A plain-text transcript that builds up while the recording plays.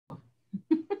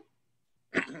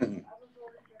All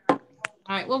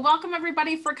right. Well, welcome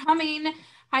everybody for coming.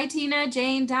 Hi, Tina,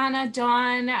 Jane, Donna,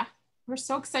 Dawn. We're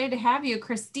so excited to have you.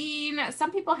 Christine,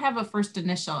 some people have a first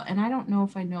initial, and I don't know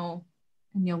if I know.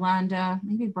 And Yolanda,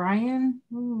 maybe Brian.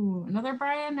 Ooh, another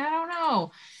Brian. I don't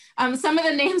know. Some of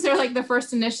the names are like the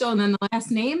first initial and then the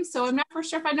last name. So I'm not for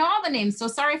sure if I know all the names. So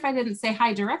sorry if I didn't say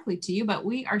hi directly to you, but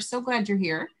we are so glad you're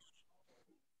here.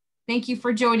 Thank you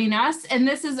for joining us. And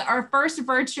this is our first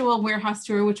virtual warehouse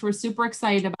tour, which we're super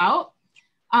excited about.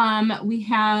 We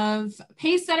have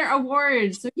Pacesetter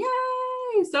Awards. So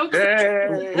yay! So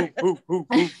excited.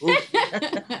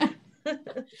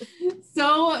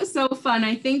 So fun.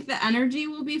 I think the energy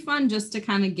will be fun just to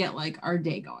kind of get like our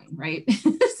day going, right?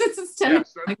 Since it's 10.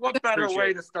 Yes, what better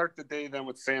way to start the day than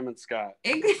with Sam and Scott?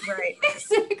 Right.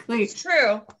 Exactly. It's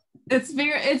true. It's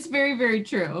very, very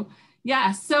true.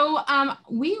 Yeah. So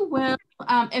we will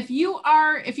if you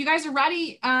guys are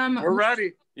ready, we're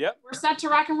ready. Yep. We're set to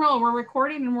rock and roll. We're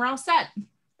recording and we're all set.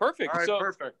 Perfect. All right, so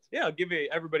perfect. Yeah, I'll give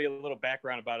everybody a little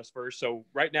background about us first. So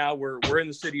right now we're in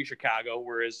the city of Chicago.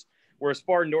 We're as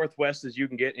far northwest as you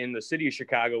can get in the city of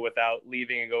Chicago without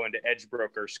leaving and going to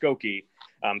Edgebrook or Skokie.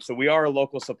 So we are a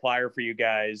local supplier for you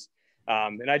guys.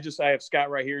 And I have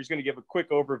Scott right here. He's going to give a quick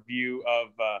overview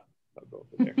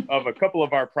of a couple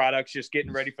of our products, just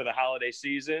getting ready for the holiday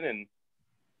season. And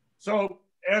so,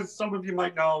 as some of you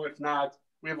might know, if not,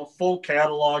 we have a full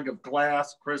catalog of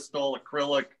glass, crystal,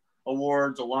 acrylic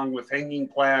awards, along with hanging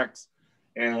plaques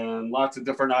and lots of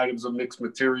different items of mixed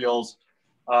materials.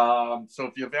 So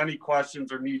if you have any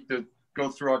questions or need to go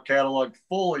through our catalog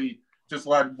fully, just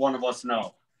let one of us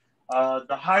know. To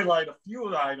highlight a few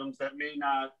of the items that may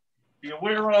not be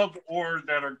aware of or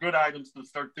that are good items to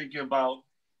start thinking about,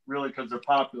 really, because they're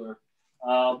popular.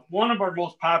 One of our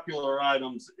most popular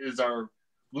items is our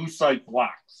lucite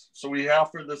blocks. So we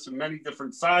offer this in many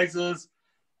different sizes.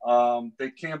 They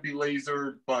can be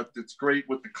lasered, but it's great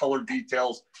with the color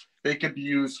details. They can be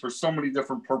used for so many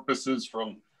different purposes,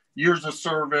 from years of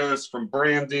service, from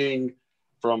branding,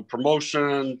 from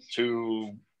promotion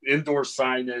to indoor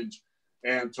signage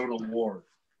and to an award.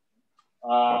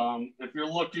 If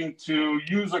you're looking to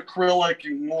use acrylic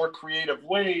in more creative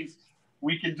ways,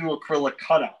 we can do acrylic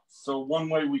cutouts. So one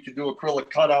way we can do acrylic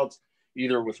cutouts,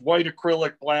 either with white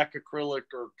acrylic, black acrylic,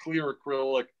 or clear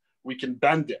acrylic, we can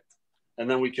bend it. And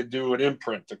then we can do an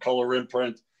imprint, a color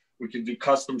imprint. We can do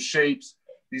custom shapes.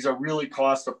 These are really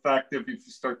cost effective if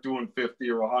you start doing 50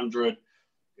 or 100.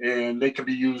 And they can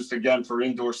be used, again, for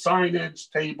indoor signage,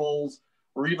 tables,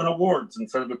 or even awards.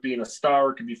 Instead of it being a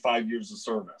star, it could be 5 years of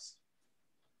service.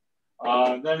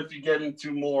 Then if you get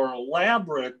into more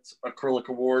elaborate acrylic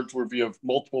awards, where you have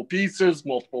multiple pieces,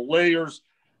 multiple layers,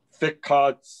 thick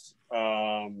cuts,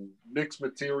 mixed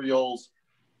materials,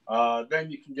 then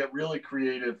you can get really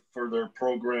creative for their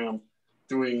program,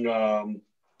 doing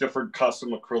different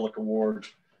custom acrylic awards.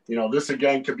 You know, this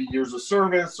again could be years of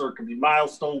service, or it could be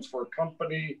milestones for a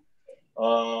company,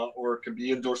 or it could be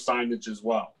indoor signage as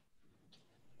well.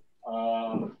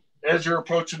 As you're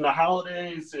approaching the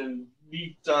holidays and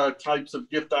neat types of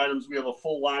gift items, we have a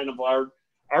full line of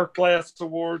art glass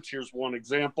awards. Here's one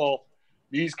example.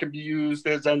 These can be used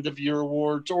as end of year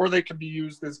awards, or they can be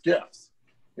used as gifts,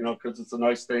 you know, because it's a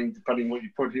nice thing, depending what you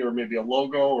put here, maybe a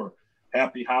logo or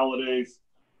happy holidays.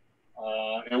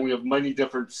 And we have many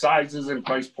different sizes and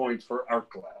price points for art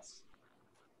glass.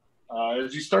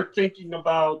 As you start thinking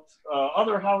about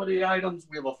other holiday items,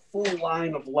 we have a full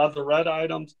line of leatherette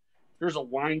items. Here's a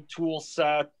wine tool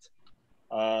set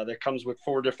that comes with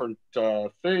 4 different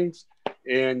things.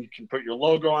 And you can put your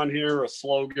logo on here, a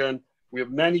slogan. We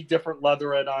have many different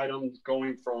leatherette items,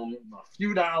 going from a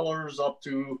few dollars up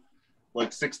to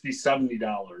like $60,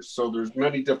 $70. So there's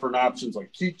many different options,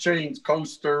 like keychains,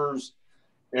 coasters,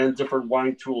 and different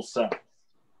wine tool sets.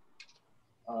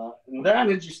 And then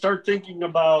as you start thinking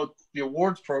about the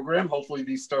awards program, hopefully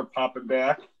these start popping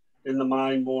back in the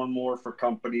mind more and more for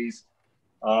companies.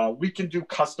 We can do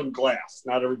custom glass.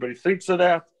 Not everybody thinks of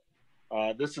that.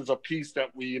 This is a piece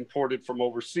that we imported from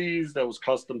overseas that was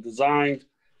custom designed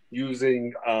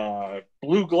using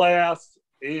blue glass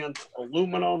and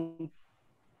aluminum,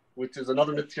 which is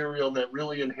another material that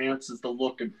really enhances the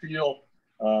look and feel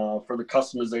for the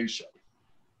customization.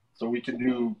 So we can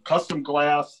do custom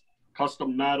glass,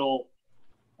 custom metal,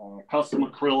 custom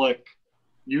acrylic,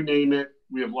 you name it.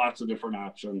 We have lots of different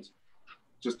options,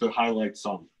 just to highlight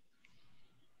some.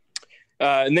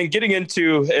 And then getting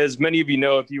into, as many of you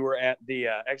know, if you were at the,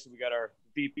 actually we got our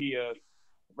VP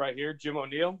right here, Jim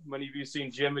O'Neill. Many of you have seen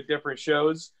Jim at different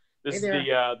shows. This is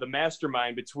the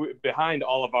mastermind behind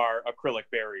all of our acrylic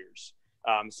barriers.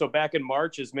 So back in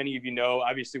March, as many of you know,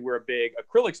 obviously we're a big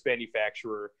acrylics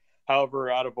manufacturer.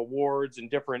 however, out of awards and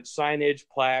different signage,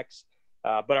 plaques.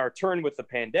 But our turn with the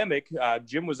pandemic,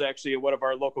 Jim was actually at one of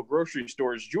our local grocery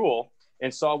stores, Jewel,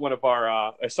 and saw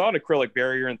I saw an acrylic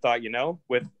barrier and thought,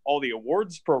 with all the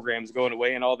awards programs going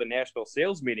away and all the national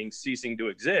sales meetings ceasing to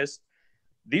exist,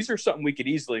 these are something we could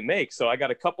easily make. So I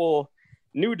got a couple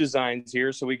new designs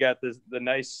here. So we got the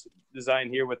nice design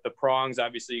here with the prongs.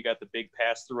 Obviously, you got the big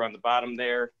pass through on the bottom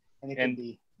there, and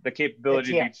the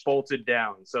capability to be bolted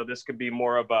down. So this could be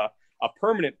more of a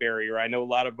permanent barrier. I know a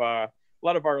lot of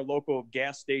our local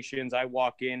gas stations, I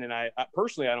walk in and I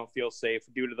personally, I don't feel safe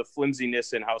due to the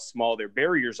flimsiness and how small their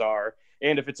barriers are.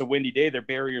 And if it's a windy day, their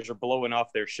barriers are blowing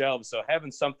off their shelves. So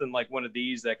having something like one of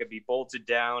these that could be bolted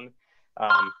down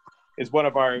is one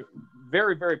of our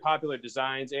very, very popular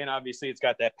designs. And obviously it's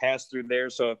got that pass through there.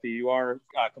 So if you are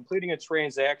completing a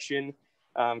transaction,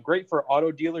 great for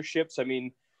auto dealerships. I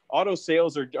mean, auto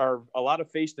sales are a lot of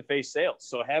face-to-face sales.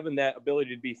 So having that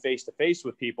ability to be face-to-face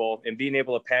with people and being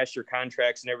able to pass your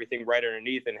contracts and everything right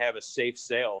underneath and have a safe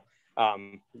sale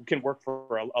can work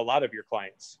for a lot of your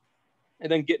clients.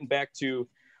 And then getting back to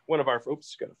one of our,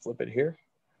 gotta flip it here.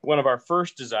 One of our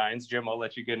first designs, Jim, I'll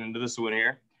let you get into this one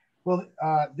here. Well,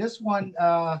 this one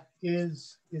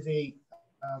is a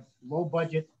low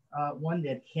budget one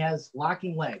that has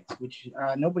locking legs, which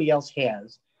nobody else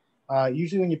has.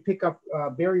 Usually when you pick up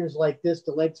barriers like this,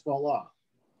 the legs fall off.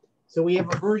 So we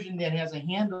have a version that has a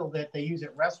handle that they use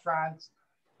at restaurants,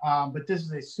 but this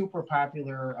is a super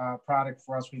popular product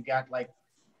for us. We've got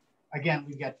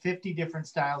we've got 50 different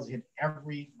styles in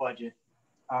every budget,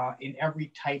 in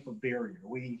every type of barrier.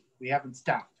 We haven't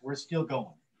stopped. We're still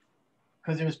going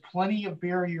because there's plenty of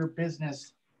barrier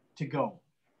business to go.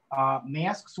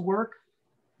 Masks work.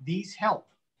 These help.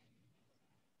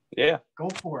 Yeah. Go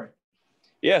for it.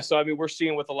 Yeah, so I mean, we're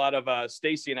seeing with a lot of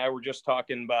Stacy and I were just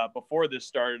talking before this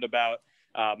started about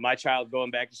my child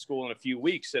going back to school in a few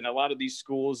weeks, and a lot of these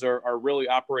schools are really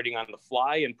operating on the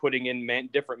fly and putting in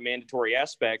different mandatory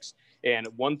aspects. And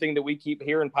one thing that we keep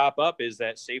hearing pop up is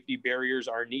that safety barriers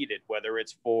are needed, whether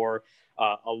it's for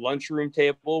a lunchroom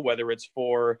table, whether it's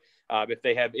for if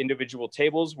they have individual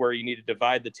tables where you need to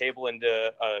divide the table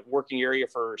into a working area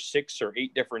for 6 or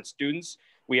 8 different students.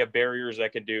 We have barriers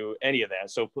that can do any of that.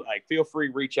 So feel free,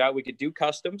 reach out. We could do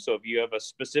custom. So if you have a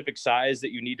specific size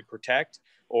that you need to protect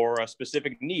or a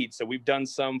specific need. So we've done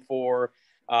some for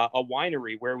a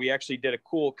winery where we actually did a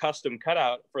cool custom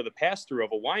cutout for the pass through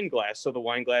of a wine glass. So the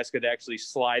wine glass could actually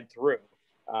slide through.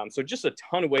 So just a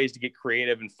ton of ways to get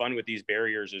creative and fun with these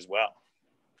barriers as well.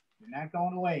 They're not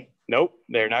going away. Nope,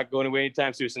 they're not going away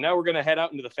anytime soon. So now we're going to head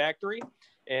out into the factory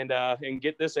and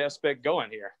get this aspect going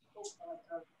here.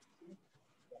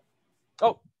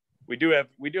 Oh, we do have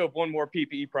one more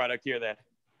PPE product here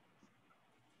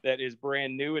that is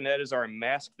brand new, and that is our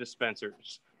mask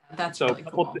dispensers. That's so really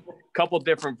cool. Couple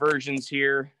different versions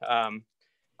here.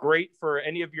 Great for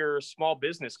any of your small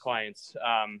business clients.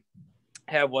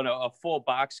 Have a full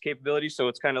box capability, so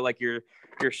it's kind of like your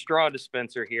straw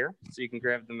dispenser here, so you can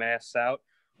grab the masks out,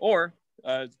 or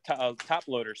a top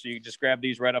loader, so you can just grab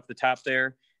these right off the top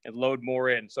there and load more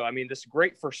in. So I mean, this is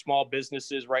great for small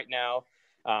businesses right now.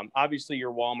 Obviously,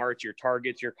 your Walmarts, your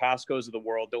Targets, your Costco's of the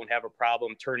world don't have a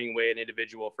problem turning away an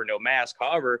individual for no mask.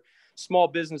 However, small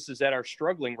businesses that are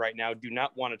struggling right now do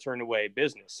not want to turn away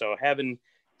business. So having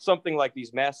something like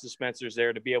these mask dispensers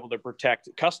there to be able to protect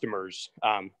customers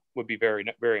would be very,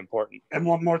 very important. And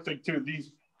one more thing too,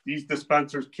 these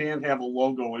dispensers can have a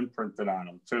logo imprinted on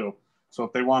them too. So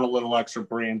if they want a little extra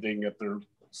branding at their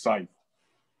site,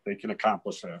 they can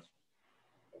accomplish that.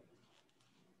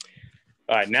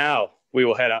 All right, now we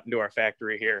will head out into our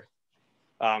factory here.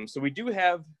 So we do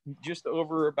have just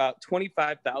over about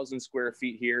 25,000 square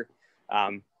feet here.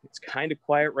 It's kind of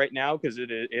quiet right now because it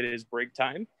is break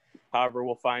time. However,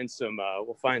 we'll find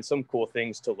some cool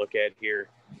things to look at here.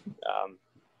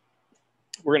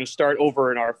 We're going to start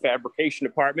over in our fabrication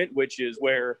department, which is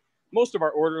where most of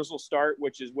our orders will start,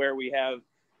 which is where we have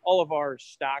all of our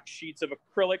stock sheets of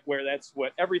acrylic, where that's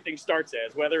what everything starts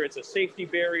as, whether it's a safety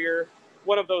barrier,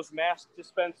 one of those mask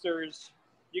dispensers.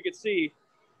 You can see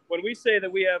when we say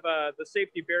that we have the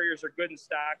safety barriers are good in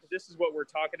stock, this is what we're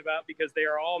talking about, because they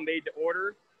are all made to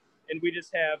order. And we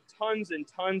just have tons and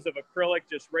tons of acrylic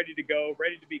just ready to go,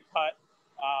 ready to be cut,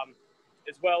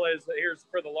 as well as here's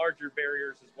for the larger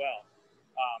barriers as well.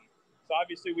 So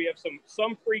obviously we have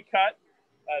some pre-cut.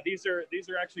 These are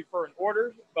actually for an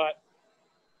order, but.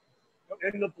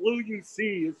 And the blue you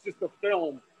see is just a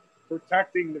film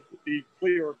protecting the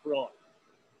clear acrylic.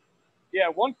 Yeah,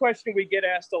 one question we get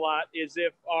asked a lot is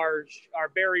if our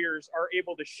barriers are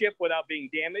able to ship without being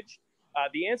damaged.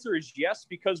 The answer is yes,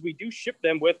 because we do ship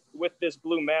them with this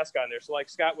blue mask on there. So like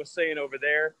Scott was saying over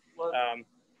there,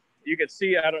 you can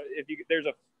see, there's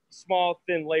a small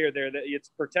thin layer there that it's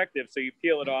protective. So you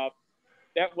peel it off.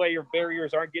 That way your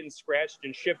barriers aren't getting scratched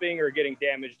in shipping or getting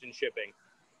damaged in shipping.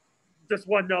 Just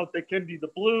one note, they can be the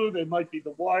blue, they might be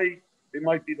the white, they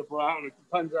might be the brown. It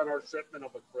depends on our shipment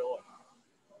of acrylic.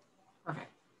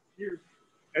 Perfect. Here,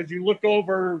 as you look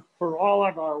over for all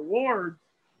of our awards,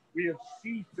 we have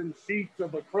sheets and sheets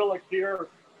of acrylic here.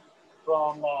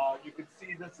 From, you can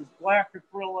see this is black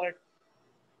acrylic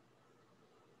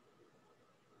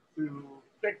to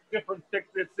different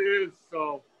thicknesses.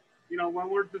 So, you know, when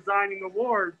we're designing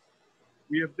awards,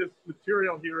 we have this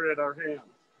material here at our hands.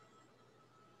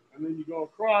 And then you go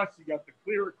across, you got the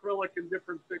clear acrylic in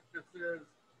different thicknesses.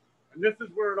 And this is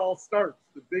where it all starts,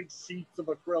 the big sheets of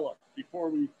acrylic before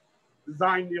we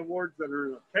design the awards that are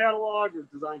in a catalog or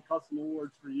design custom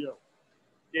awards for you.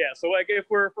 Yeah, so like if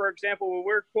we're, for example, when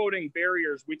we're quoting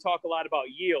barriers, we talk a lot about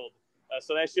yield.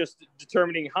 So that's just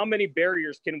determining how many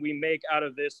barriers can we make out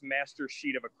of this master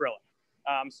sheet of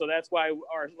acrylic. So that's why a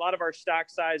lot of our stock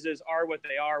sizes are what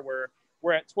they are.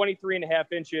 We're at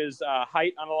 23.5 inches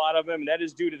height on a lot of them. And that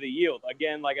is due to the yield.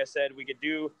 Again, like I said, we could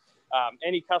do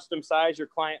any custom size your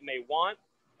client may want.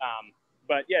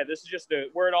 But yeah, this is just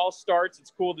where it all starts.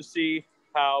 It's cool to see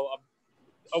how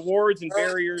awards and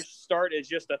barriers start as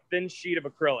just a thin sheet of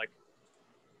acrylic.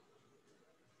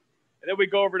 And then we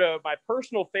go over to my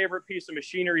personal favorite piece of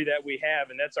machinery that we have,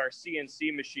 and that's our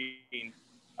CNC machine.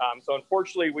 So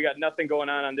unfortunately, we got nothing going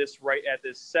on this right at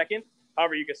this second.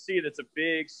 However, you can see that's a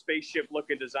big spaceship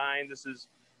looking design. This is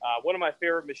one of my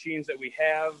favorite machines that we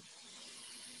have.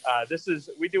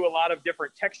 We do a lot of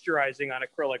different texturizing on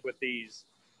acrylic with these.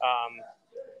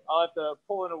 I'll have to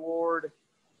pull an award.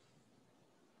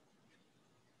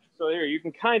 So here, you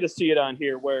can kind of see it on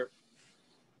here where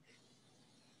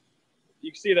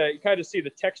you can see that, you kind of see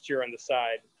the texture on the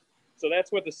side. So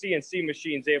that's what the CNC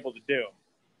machine's able to do.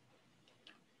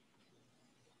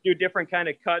 Do different kind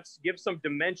of cuts, give some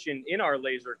dimension in our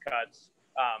laser cuts,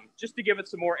 just to give it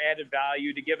some more added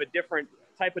value, to give a different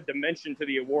type of dimension to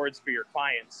the awards for your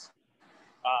clients.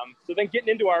 So then getting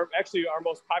into our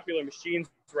most popular machines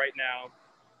right now.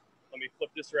 Let me flip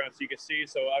this around so you can see.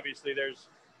 So obviously there's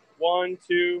 1,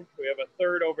 2, we have a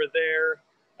third over there,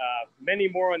 many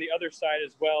more on the other side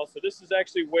as well. So this is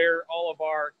actually where all of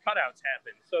our cutouts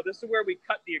happen. So this is where we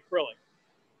cut the acrylic.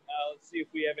 Let's see if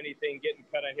we have anything getting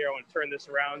cut on here. I want to turn this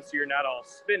around so you're not all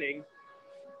spinning.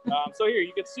 So here,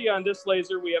 you can see on this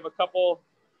laser, we have a couple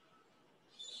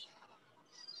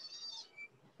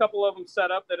of them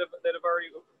set up that have already.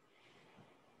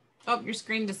 Oh, your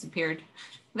screen disappeared.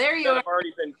 There you are. Have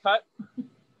already been cut.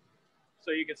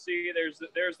 So you can see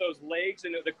there's those legs,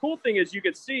 and the cool thing is you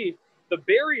can see the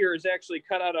barrier is actually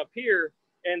cut out up here,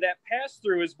 and that pass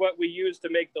through is what we use to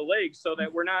make the legs, so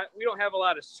that we don't have a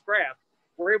lot of scrap.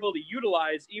 We're able to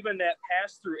utilize even that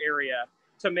pass through area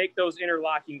to make those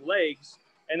interlocking legs,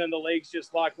 and then the legs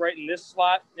just lock right in this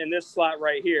slot and this slot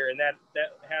right here, and that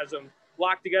has them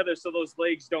locked together so those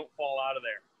legs don't fall out of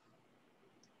there.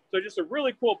 So just a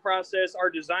really cool process. Our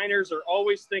designers are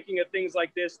always thinking of things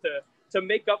like this to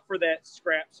make up for that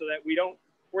scrap, so that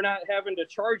we're not having to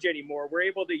charge anymore. We're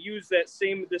able to use the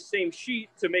same sheet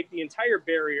to make the entire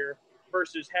barrier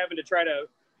versus having to try to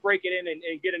break it in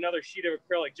and get another sheet of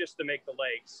acrylic just to make the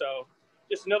legs. So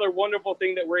just another wonderful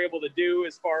thing that we're able to do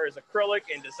as far as acrylic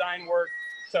and design work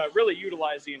to really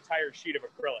utilize the entire sheet of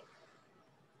acrylic.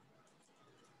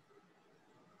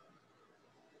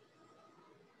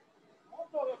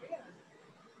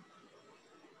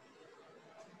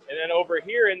 And then over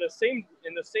here in the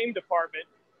same department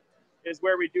is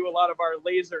where we do a lot of our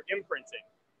laser imprinting.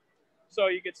 So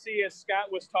you can see, as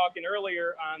Scott was talking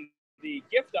earlier on the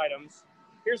gift items,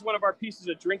 here's one of our pieces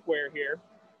of drinkware here.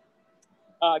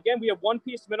 Again, we have one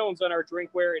piece minimums on our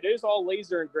drinkware. It is all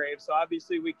laser engraved, so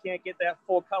obviously we can't get that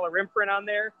full color imprint on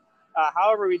there.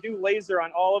 However, we do laser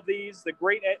on all of these. The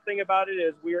great thing about it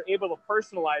is we are able to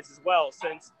personalize as well,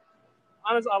 since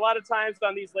a lot of times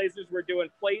on these lasers, we're doing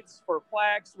plates for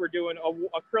plaques, we're doing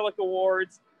acrylic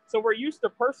awards. So we're used to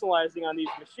personalizing on these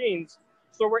machines.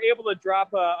 So we're able to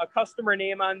drop a customer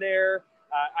name on there.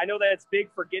 I know that it's big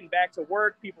for getting back to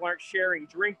work. People aren't sharing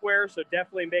drinkware, so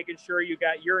definitely making sure you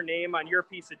got your name on your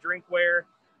piece of drinkware,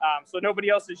 so nobody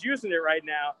else is using it right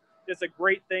now. It's a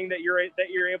great thing that you're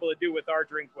able to do with our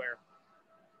drinkware.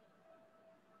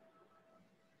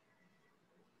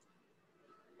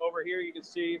 Over here, you can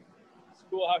see it's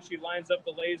cool how she lines up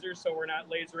the laser so we're not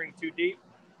lasering too deep.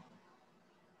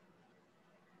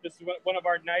 This is one of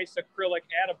our nice acrylic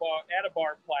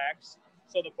Adabar plaques.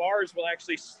 So the bars will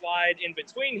actually slide in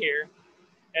between here.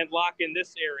 and lock in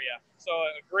this area. So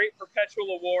a great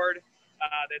perpetual award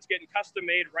that's getting custom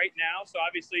made right now. So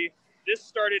obviously this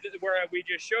started where we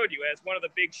just showed you as one of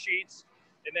the big sheets,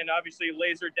 and then obviously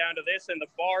lasered down to this, and the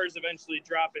bars eventually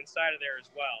drop inside of there as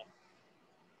well.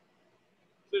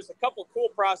 There's a couple cool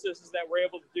processes that we're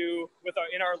able to do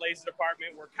in our laser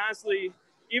department. We're constantly,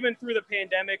 even through the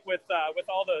pandemic, with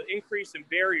all the increase in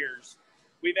barriers,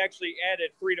 we've actually added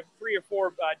three or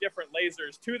four different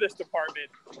lasers to this department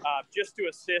just to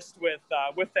assist with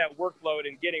that workload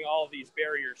and getting all of these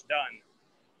barriers done.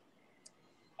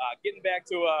 Getting back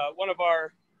to one of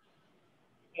our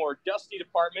more dusty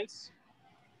departments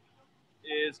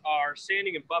is our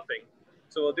sanding and buffing.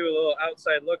 So we'll do a little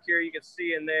outside look here. You can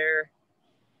see in there,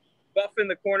 buffing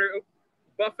the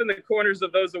corners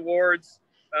of those awards,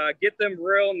 get them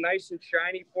real nice and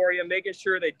shiny for you, making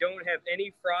sure they don't have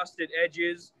any frosted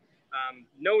edges,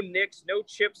 no nicks, no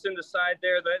chips in the side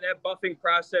there. That buffing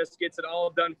process gets it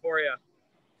all done for you.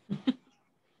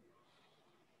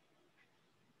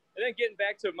 And then getting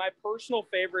back to my personal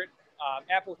favorite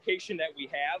application that we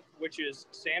have, which is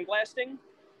sandblasting.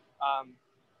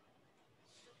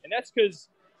 And that's because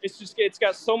it's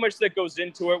got so much that goes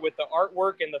into it with the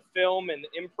artwork and the film and the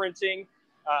imprinting.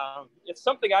 It's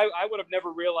something I would have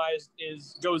never realized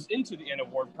goes into the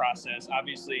award process,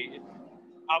 obviously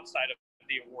outside of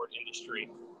the award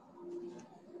industry.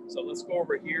 So let's go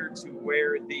over here to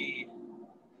where the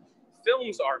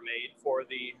films are made for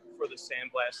the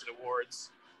sandblasted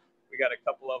awards. We got a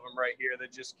couple of them right here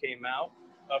that just came out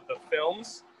of the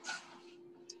films.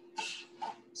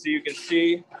 So you can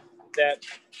see that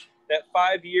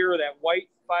 5-year, that white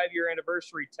 5-year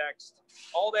anniversary text,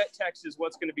 all that text is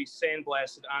what's going to be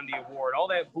sandblasted on the award. All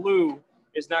that blue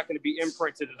is not going to be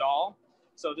imprinted at all.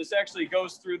 So this actually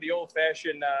goes through the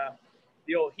old-fashioned,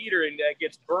 the old heater, and that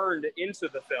gets burned into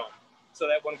the film. So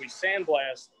that when we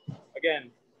sandblast,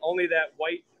 again, only that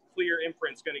white clear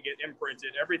imprint is going to get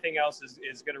imprinted. Everything else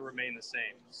is going to remain the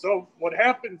same. So what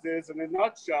happens is, in a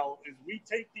nutshell, is we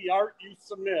take the art you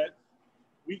submit,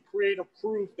 we create a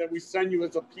proof that we send you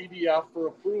as a PDF for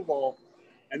approval,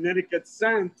 and then it gets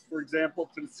sent, for example,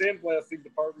 to the sandblasting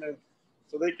department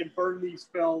so they can burn these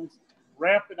films,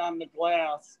 wrap it on the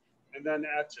glass, and then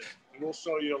etch it. And we'll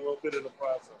show you a little bit of the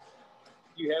process.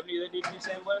 Do you have any that need to be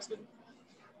sandblasted?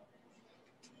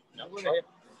 No. Okay.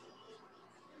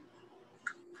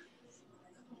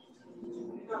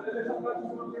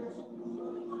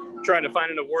 Trying to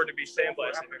find an award to be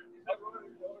sandblasted here.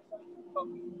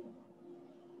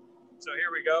 So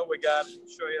here we go. We got,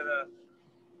 show you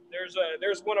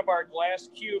there's one of our glass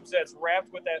cubes that's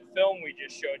wrapped with that film we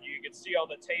just showed you. You can see all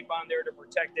the tape on there to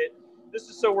protect it. This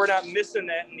is so we're not missing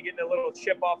that and getting a little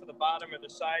chip off of the bottom or the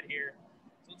side here.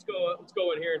 So let's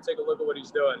go in here and take a look at what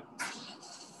he's doing.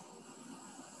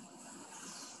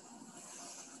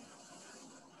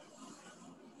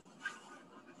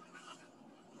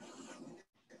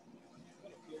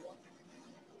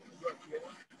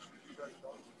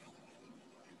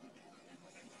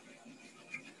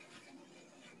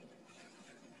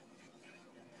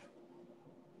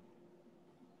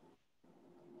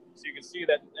 So you can see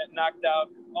that knocked out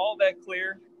all that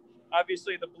clear.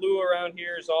 Obviously the blue around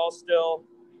here is all still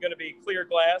going to be clear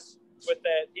glass with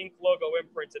that ink logo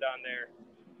imprinted on there.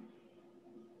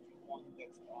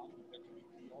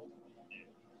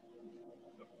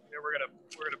 And we're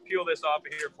gonna peel this off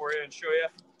of here for you and show you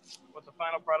what the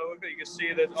final product looks like. You can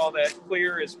see that all that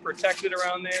clear is protected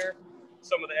around there.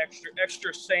 Some of the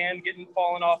extra sand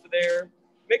falling off of there.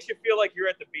 Makes you feel like you're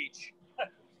at the beach.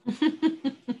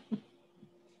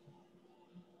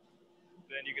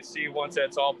 Then you can see once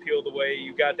that's all peeled away,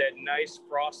 you got that nice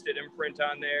frosted imprint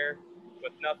on there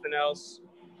with nothing else.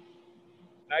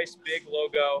 Nice big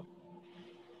logo.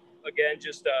 Again,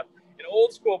 just an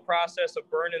old school process of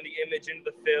burning the image into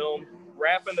the film,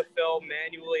 wrapping the film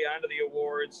manually onto the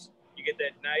awards. You get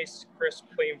that nice, crisp,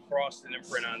 clean frosted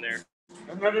imprint on there.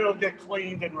 And then it'll get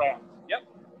cleaned and wrapped. Yep.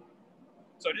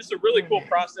 So just a really cool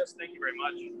process. Thank you very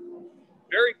much.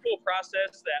 Very cool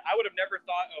process that I would have never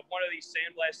thought of one of these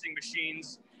sandblasting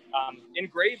machines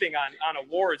engraving on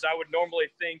awards. I would normally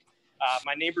think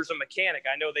my neighbor's a mechanic.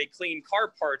 I know they clean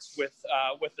car parts with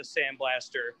the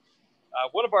sandblaster.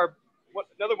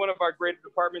 Another one of our great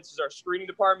departments is our screening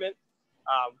department.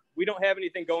 We don't have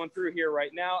anything going through here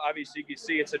right now. Obviously, you can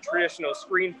see it's a traditional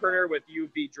screen printer with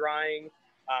UV drying,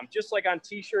 just like on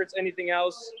T-shirts, anything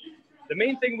else. The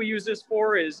main thing we use this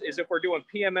for is if we're doing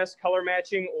PMS color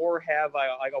matching or have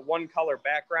like a one color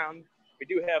background. We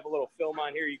do have a little film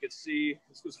on here. You can see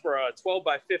this was for a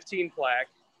 12x15 plaque.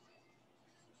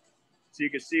 So you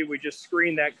can see we just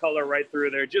screen that color right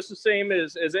through there, just the same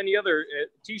as any other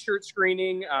T-shirt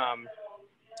screening.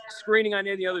 screening on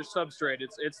any other substrate.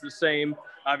 It's the same.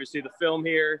 Obviously, the film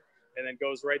here, and then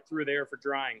goes right through there for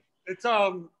drying. It's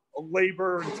a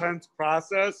labor-intense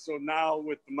process. So now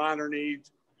with the modern age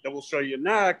that we'll show you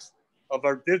next of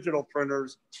our digital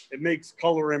printers, it makes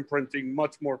color imprinting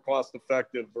much more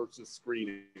cost-effective versus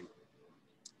screening.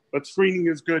 But screening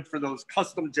is good for those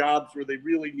custom jobs where they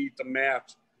really need to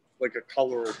match like a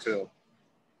color or two.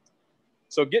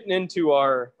 So getting into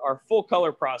our full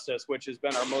color process, which has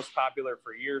been our most popular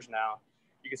for years now,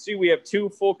 you can see we have two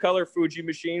full color Fuji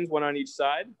machines, one on each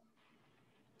side.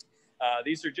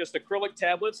 These are just acrylic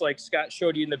tablets like Scott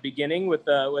showed you in the beginning with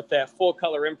that full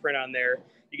color imprint on there.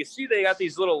 You can see they got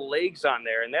these little legs on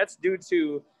there, and that's due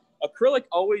to acrylic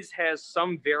always has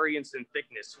some variance in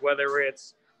thickness, whether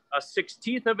it's a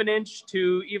 1/16 of an inch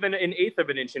to even an 1/8 of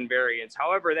an inch in variance.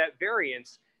 However, that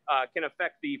variance can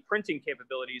affect the printing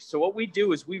capabilities. So what we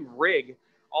do is we rig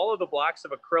all of the blocks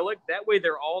of acrylic. That way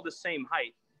they're all the same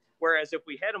height. Whereas if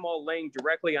we had them all laying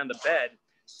directly on the bed,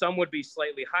 some would be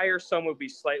slightly higher, some would be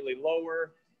slightly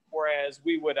lower. Whereas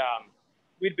we'd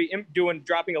be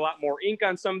dropping a lot more ink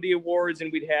on some of the awards,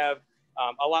 and we'd have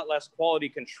a lot less quality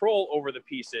control over the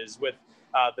pieces with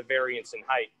the variance in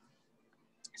height.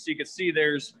 So you can see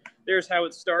there's how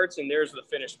it starts, and there's the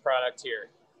finished product here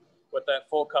with that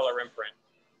full color imprint.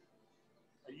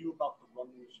 Are you about to run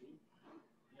the machine?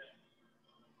 Yeah.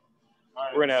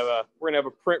 Right. We're gonna have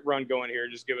a print run going here.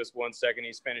 Just give us 1 second.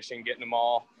 He's finishing getting them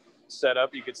all set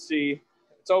up. You can see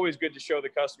it's always good to show the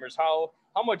customers how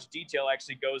much detail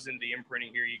actually goes into the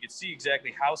imprinting here. You can see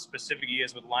exactly how specific he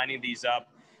is with lining these up.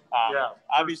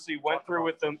 Obviously went through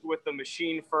with the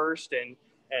machine first and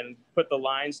put the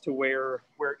lines to where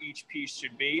each piece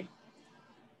should be.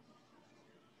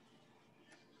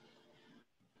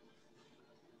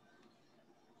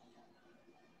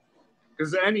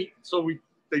 Because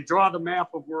they draw the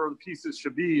map of where the pieces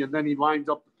should be, and then he lines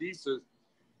up the pieces.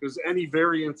 Because any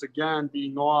variance, again,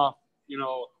 being off, a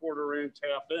 1/4 inch,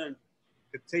 1/2 inch,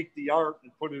 could take the art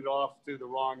and put it off to the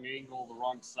wrong angle, the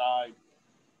wrong side.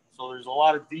 So there's a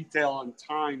lot of detail and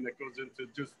time that goes into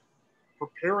just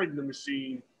preparing the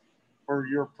machine for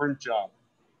your print job.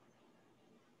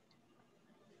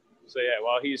 So yeah,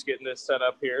 while he's getting this set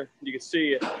up here, you can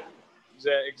see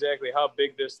exactly how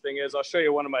big this thing is. I'll show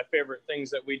you one of my favorite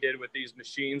things that we did with these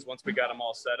machines once we got them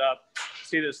all set up.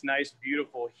 See this nice,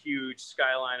 beautiful, huge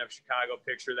skyline of Chicago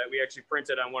picture that we actually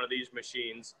printed on one of these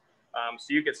machines.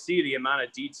 So you can see the amount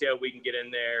of detail we can get in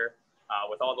there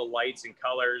with all the lights and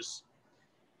colors.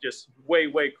 Just way,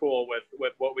 way cool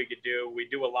with what we could do. We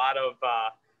do a lot of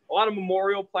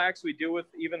memorial plaques. We do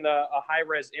with even a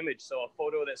high-res image. So a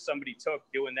photo that somebody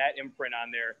took, doing that imprint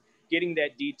on there, getting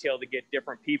that detail to get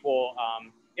different people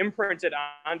imprinted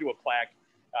onto a plaque.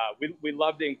 We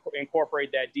love to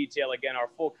incorporate that detail. Again, our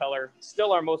full color,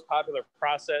 still our most popular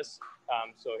process.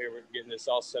 So here we're getting this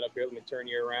all set up here. Let me turn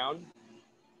you around.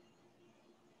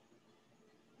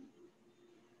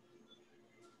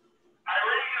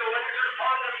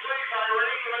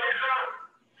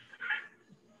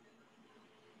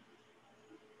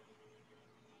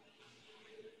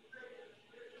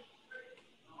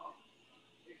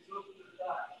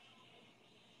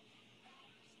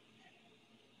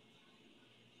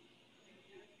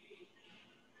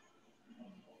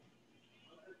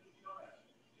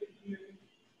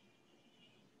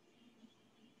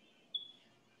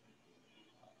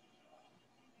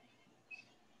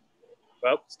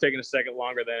 Well, it's taking a second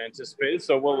longer than anticipated.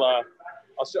 So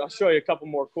I'll show you a couple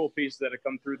more cool pieces that have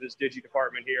come through this digi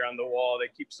department here on the wall. They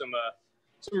keep some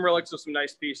relics of some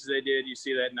nice pieces they did. You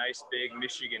see that nice big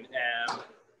Michigan M.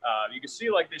 You can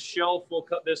see like this shell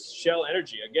this shell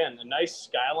energy. Again, a nice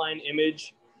skyline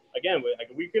image. Again,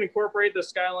 we can incorporate the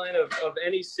skyline of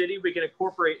any city. We can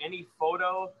incorporate any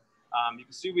photo. You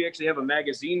can see we actually have a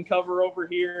magazine cover over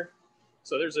here.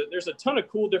 So there's a ton of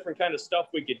cool different kind of stuff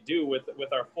we could do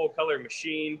with our full color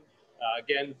machine.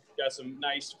 Again, got some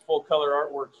nice full color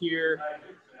artwork here.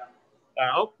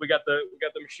 We got the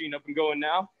machine up and going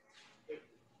now.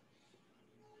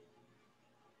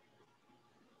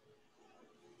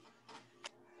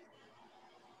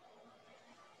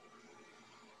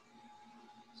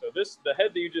 So the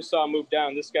head that you just saw move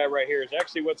down, this guy right here is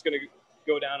actually what's going to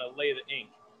go down and lay the ink.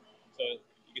 So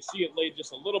you can see it laid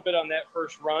just a little bit on that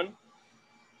first run.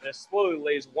 And it slowly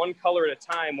lays one color at a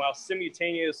time while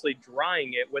simultaneously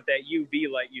drying it with that UV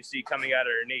light you see coming out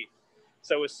underneath.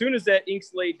 So as soon as that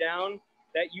ink's laid down,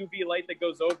 that UV light that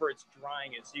goes over, it's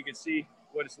drying it. So you can see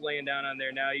what it's laying down on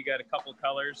there now. You got a couple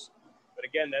colors. But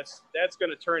again, that's going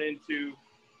to turn into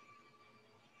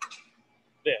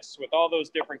this with all those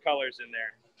different colors in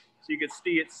there. So you can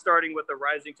see it's starting with the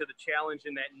Rising to the Challenge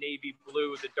in that navy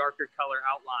blue, the darker color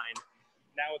outline.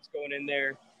 Now it's going in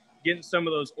there, getting some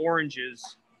of those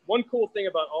oranges. One cool thing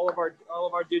about all of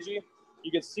our Digi,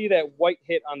 you can see that white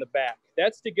hit on the back.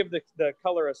 That's to give the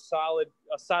color a solid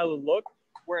look.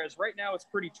 Whereas right now it's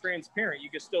pretty transparent. You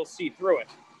can still see through it.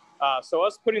 So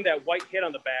us putting that white hit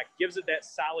on the back gives it that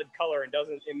solid color and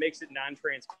it makes it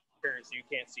non-transparent so you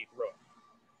can't see through it.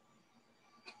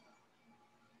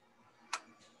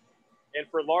 And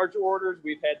for large orders,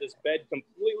 we've had this bed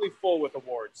completely full with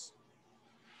awards.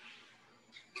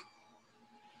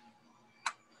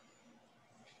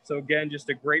 So again, just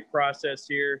a great process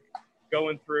here,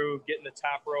 going through, getting the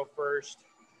top row first.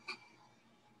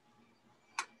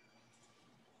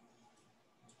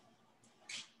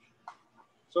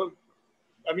 So,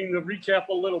 I mean, to recap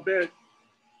a little bit,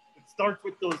 it starts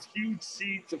with those huge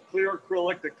sheets of clear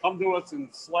acrylic that come to us in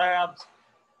slabs.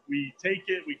 We take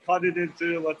it, we cut it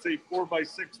into, let's say,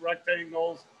 4x6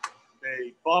 rectangles.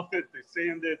 They buff it, they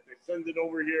sand it, they send it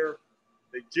over here,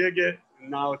 they jig it,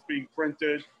 and now it's being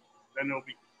printed. Then it'll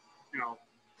be,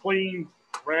 cleaned,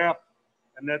 wrapped,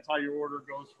 and that's how your order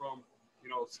goes from,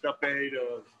 step A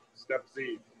to step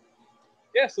Z.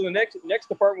 Yeah, so the next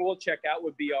department we'll check out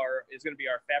is going to be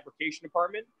our fabrication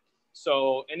department.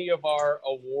 So any of our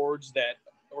awards that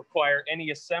require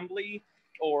any assembly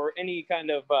or any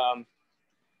kind of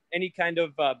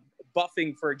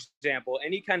buffing, for example,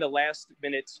 any kind of last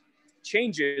minute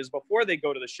changes before they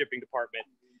go to the shipping department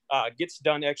gets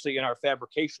done actually in our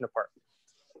fabrication department.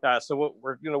 So what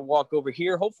we're going to walk over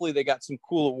here. Hopefully they got some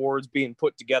cool awards being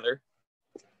put together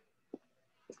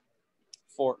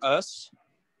for us.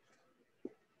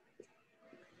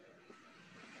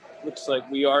 Looks like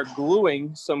we are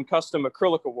gluing some custom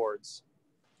acrylic awards.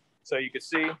 So you can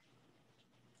see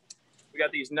we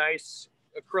got these nice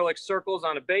acrylic circles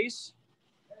on a base.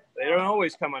 They don't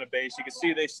always come on a base. You can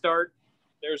see they start,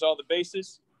 there's all the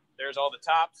bases, there's all the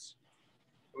tops.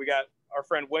 We got our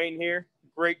friend Wayne here,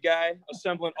 great guy,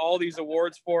 assembling all these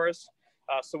awards for us.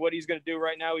 So what he's gonna do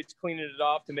right now, he's cleaning it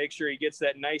off to make sure he gets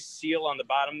that nice seal on the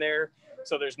bottom there.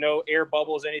 So there's no air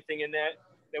bubbles, anything in that.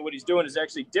 Then what he's doing is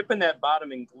actually dipping that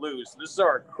bottom in glue. So this is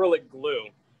our acrylic glue.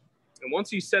 And once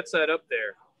he sets that up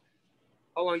there,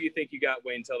 how long do you think you got,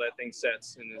 Wayne, until that thing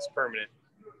sets and is permanent?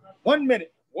 1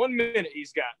 minute. 1 minute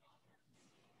he's got.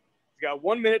 He's got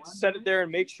 1 minute to set it there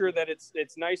and make sure that it's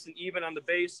nice and even on the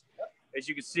base. As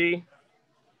you can see,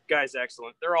 guy's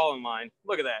excellent. They're all in line.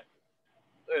 Look at that.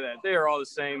 Look at that. They are all the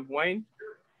same. Wayne,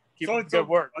 keep up the good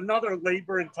work. Another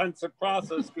labor-intensive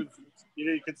process because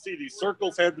you can see these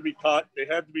circles had to be cut. They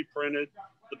had to be printed.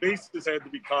 The bases had to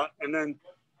be cut. And then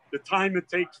the time it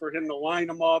takes for him to line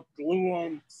them up, glue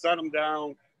them, set them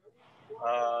down,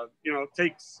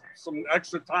 takes some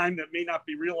extra time that may not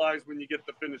be realized when you get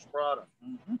the finished product.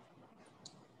 Mm-hmm.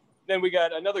 Then we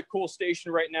got another cool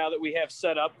station right now that we have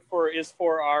set up for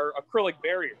our acrylic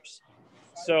barriers.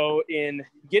 So in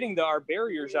getting our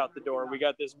barriers out the door, we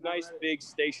got this nice big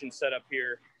station set up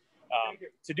here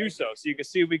to do so. So you can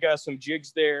see we got some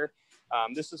jigs there.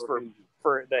 This is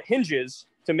for the hinges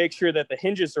to make sure that the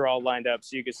hinges are all lined up.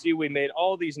 So you can see we made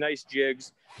all these nice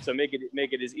jigs to make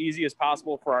it as easy as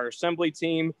possible for our assembly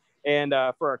team and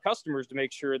for our customers to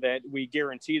make sure that we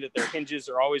guarantee that their hinges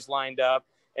are always lined up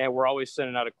and we're always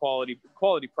sending out a quality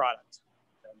product.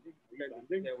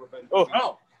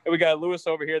 Oh, and we got Lewis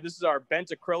over here. This is our bent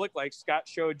acrylic, like Scott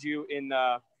showed you in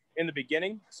the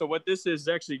beginning. So what this is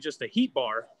actually just a heat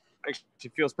bar. Actually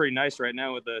feels pretty nice right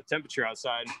now with the temperature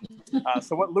outside.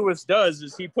 So what Lewis does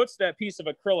is he puts that piece of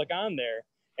acrylic on there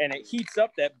and it heats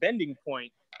up that bending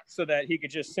point so that he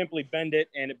could just simply bend it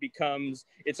and it becomes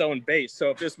its own base. So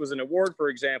if this was an award, for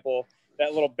example,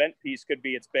 that little bent piece could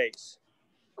be its base.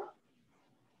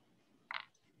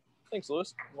 Thanks,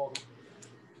 Lewis.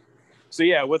 So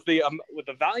yeah, with the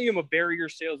volume of barrier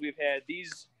sales we've had,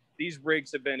 these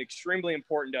rigs have been extremely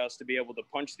important to us to be able to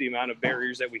punch the amount of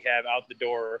barriers that we have out the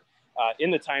door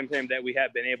in the time frame that we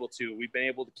have been able to. We've been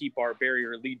able to keep our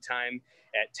barrier lead time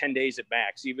at 10 days at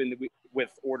max, even with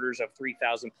orders of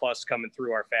 3,000 plus coming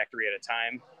through our factory at a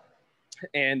time.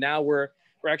 And now we're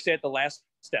actually at the last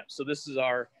step. So this is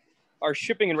our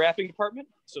shipping and wrapping department.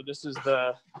 So this is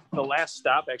the last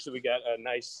stop. Actually, we got a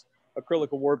nice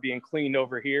acrylic award being cleaned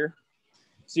over here.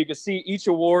 So you can see each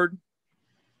award.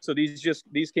 So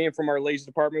these came from our laser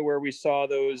department where we saw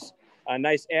those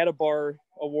nice Adabar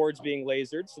awards being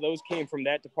lasered. So those came from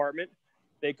that department.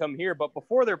 They come here, but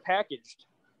before they're packaged,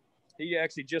 he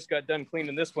actually just got done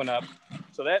cleaning this one up.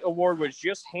 So that award was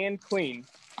just hand cleaned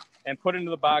and put into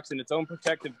the box in its own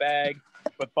protective bag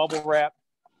with bubble wrap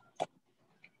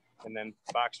and then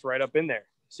boxed right up in there.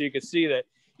 So you can see that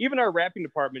even our wrapping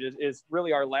department is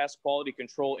really our last quality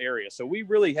control area. So we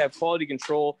really have quality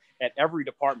control at every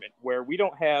department, where we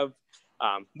don't have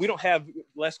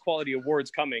less quality awards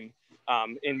coming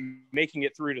in making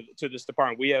it through to this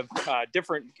department. We have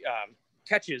different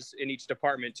catches in each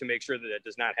department to make sure that it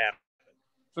does not happen.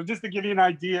 So just to give you an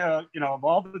idea, of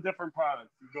all the different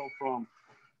products, you go from,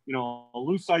 a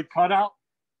lucite cutout.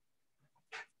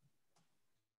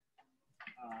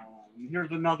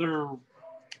 Here's another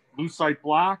lucite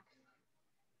block.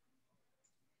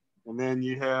 And then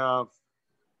you have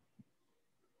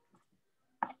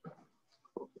a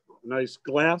nice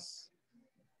glass.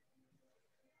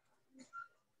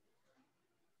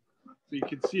 So you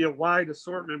can see a wide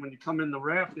assortment when you come in the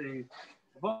wrapping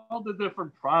of all the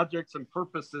different projects and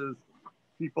purposes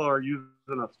people are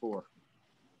using us for.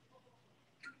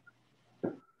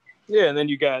 Yeah, and then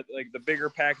you got like the bigger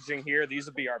packaging here. These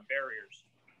will be our barriers.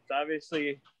 So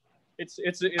obviously, it's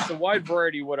a wide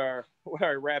variety what our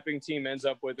wrapping team ends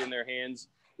up with in their hands.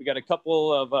 We got a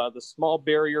couple of the small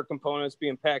barrier components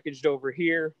being packaged over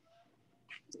here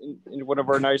in one of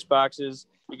our nice boxes.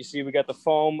 You can see we got the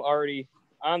foam already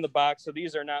on the box, so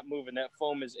these are not moving. That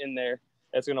foam is in there.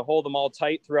 That's going to hold them all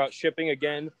tight throughout shipping.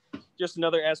 Again, just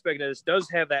another aspect of this does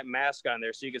have that mask on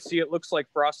there, so you can see it looks like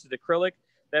frosted acrylic.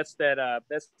 That's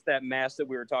that mask that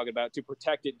we were talking about to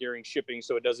protect it during shipping,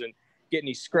 so it doesn't get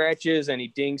any scratches, any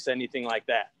dinks, anything like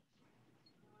that.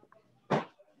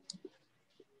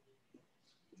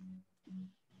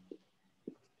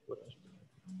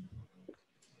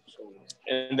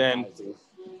 And then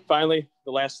finally,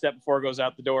 the last step before it goes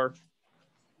out the door,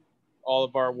 all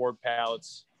of our award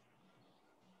pallets.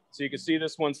 So you can see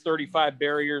this one's 35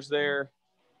 barriers there.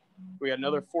 We got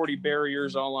another 40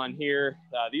 barriers all on here.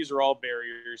 These are all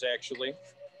barriers actually.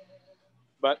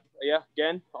 But yeah,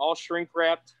 again, all shrink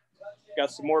wrapped. Got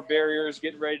some more barriers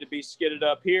getting ready to be skidded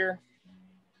up here.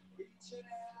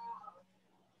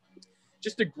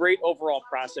 Just a great overall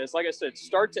process. Like I said,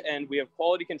 start to end, we have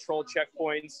quality control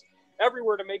checkpoints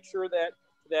everywhere to make sure that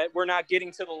we're not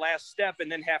getting to the last step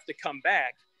and then have to come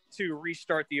back to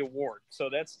restart the award. So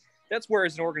that's where,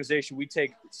 as an organization, we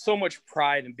take so much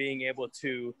pride in being able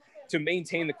to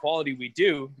maintain the quality we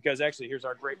do, because actually, here's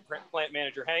our great plant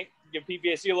manager, Hank. Give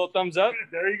PPAC a little thumbs up.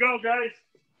 There you go, guys.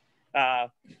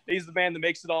 He's the man that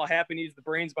makes it all happen. He's the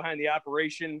brains behind the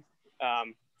operation.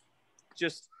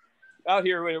 Just out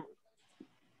here.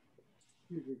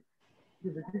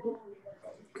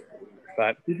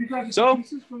 But so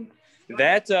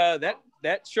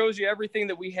that shows you everything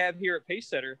that we have here at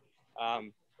Pacesetter.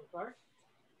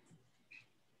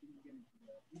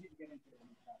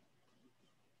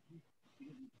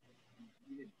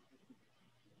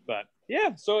 But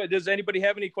yeah, so does anybody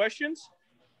have any questions?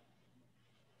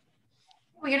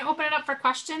 We're going to open it up for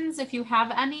questions. If you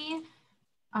have any,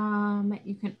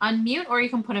 you can unmute or you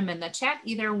can put them in the chat,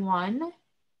 either one.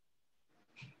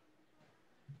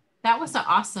 That was an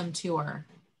awesome tour.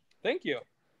 Thank you.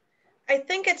 I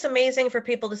think it's amazing for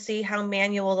people to see how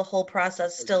manual the whole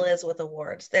process still is with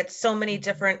awards. That so many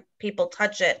different people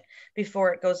touch it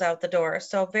before it goes out the door.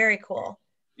 So very cool.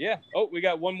 Yeah. Oh, we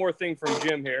got one more thing from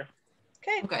Jim here.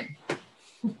 Okay. Good.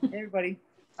 Hey, everybody.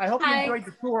 I hope you enjoyed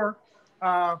the tour.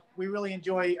 We really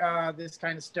enjoy this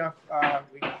kind of stuff.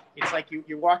 It's like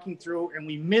you're walking through, and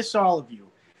we miss all of you.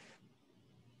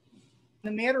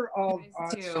 In the matter of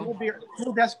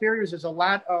school desk barriers, there's a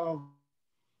lot of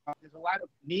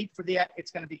need for that. It's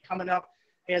going to be coming up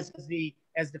as the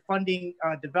funding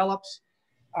develops.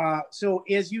 So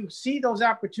as you see those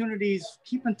opportunities,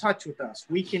 keep in touch with us.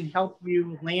 We can help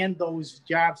you land those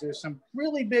jobs. There's some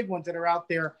really big ones that are out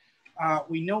there.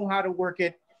 We know how to work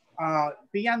it.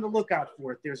 Be on the lookout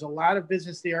for it. There's a lot of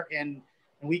business there, and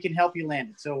we can help you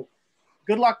land it. So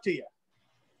good luck to you.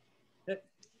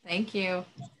 Thank you.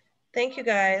 Thank you,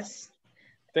 guys.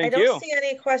 Thank you. I you. don't see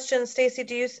any questions.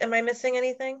 Stacy, am I missing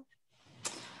anything?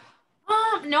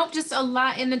 Nope, just a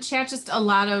lot in the chat. Just a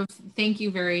lot of thank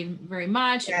you very, very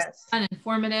much. Yes. It was fun,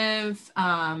 informative.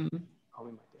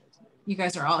 You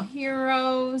guys are all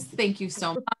heroes. Thank you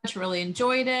so much. Really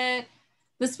enjoyed it.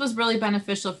 This was really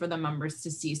beneficial for the members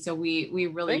to see. So we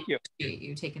really appreciate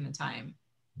you taking the time.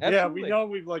 Absolutely. Yeah, we know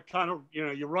we've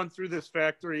you run through this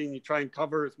factory and you try and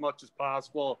cover as much as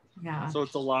possible. Yeah. So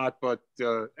it's a lot, but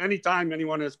anytime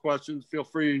anyone has questions, feel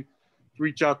free to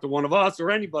reach out to one of us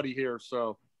or anybody here.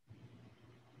 So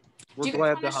we're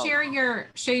glad to help. Share your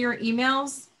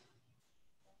emails?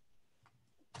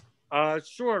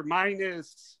 Sure. Mine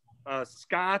is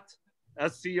Scott,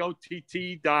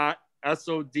 SCOTT.SOD,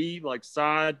 like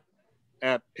sod,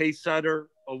 at Pacesetter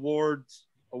awards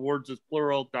is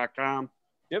plural.com.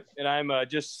 Yep, and I'm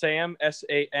just Sam,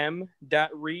 SAM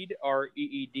 .reed,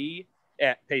 REED,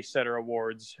 at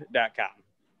PacesetterAwards.com.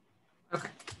 Okay.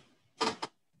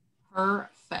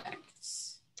 Perfect.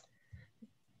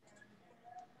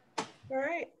 All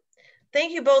right.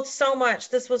 Thank you both so much.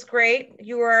 This was great.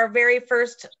 You were our very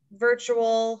first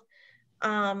virtual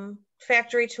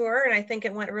factory tour, and I think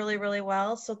it went really, really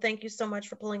well. So thank you so much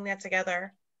for pulling that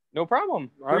together. No problem.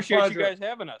 Our Appreciate pleasure. you guys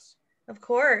having us. Of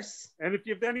course. And if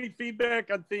you have any feedback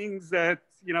on things that,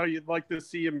 you know, you'd like to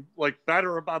see them like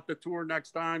better about the tour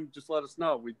next time, just let us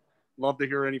know. We'd love to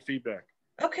hear any feedback.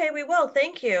 Okay, we will.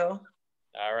 Thank you.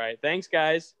 All right. Thanks,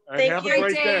 guys. And Thank have you. a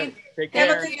great day. Take Have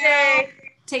care. a good day.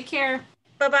 Take care.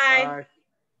 Bye-bye. Bye.